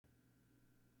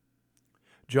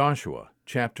Joshua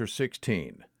chapter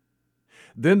 16.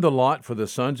 Then the lot for the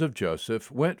sons of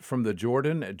Joseph went from the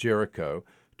Jordan at Jericho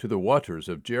to the waters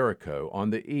of Jericho on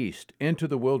the east into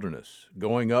the wilderness,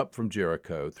 going up from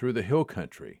Jericho through the hill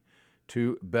country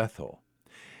to Bethel.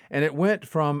 And it went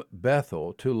from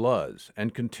Bethel to Luz,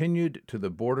 and continued to the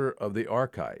border of the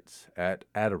Archites at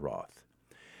Adaroth.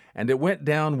 And it went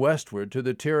down westward to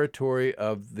the territory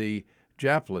of the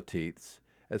Japletites,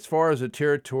 as far as the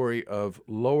territory of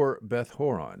Lower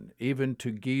Beth-horon, even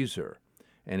to Gezer,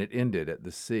 and it ended at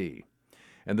the sea.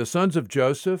 And the sons of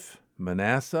Joseph,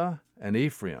 Manasseh, and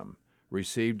Ephraim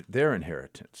received their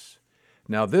inheritance.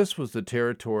 Now this was the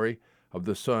territory of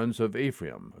the sons of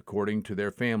Ephraim, according to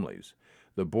their families.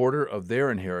 The border of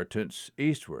their inheritance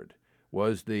eastward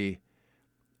was the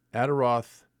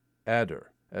Adaroth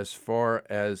Adar, as far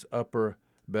as Upper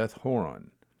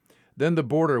Beth-horon. Then the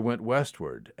border went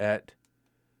westward at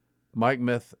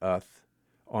Michmethath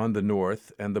on the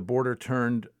north, and the border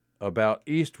turned about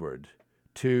eastward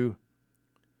to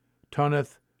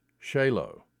Tonath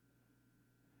Shiloh,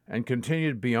 and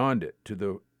continued beyond it to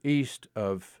the east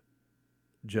of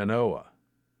Janoah.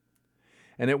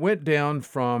 And it went down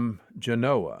from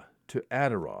Janoah to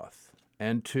Adaroth,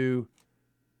 and to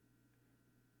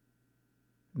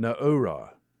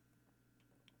Naorah,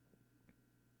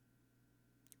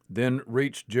 then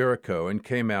reached Jericho and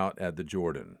came out at the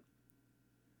Jordan.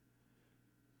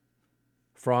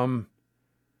 From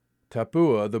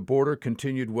Tappuah the border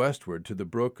continued westward to the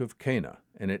brook of Cana,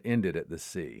 and it ended at the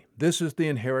sea. This is the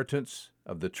inheritance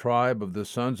of the tribe of the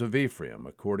sons of Ephraim,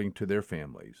 according to their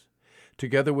families,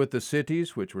 together with the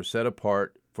cities which were set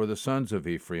apart for the sons of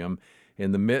Ephraim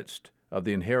in the midst of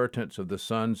the inheritance of the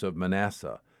sons of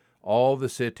Manasseh, all the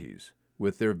cities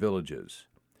with their villages.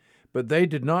 But they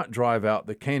did not drive out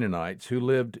the Canaanites who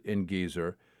lived in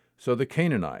Gezer, so the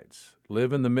Canaanites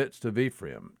live in the midst of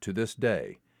Ephraim to this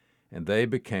day, and they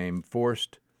became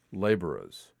forced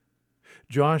laborers.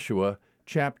 Joshua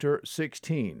chapter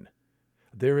 16.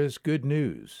 There is good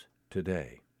news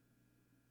today.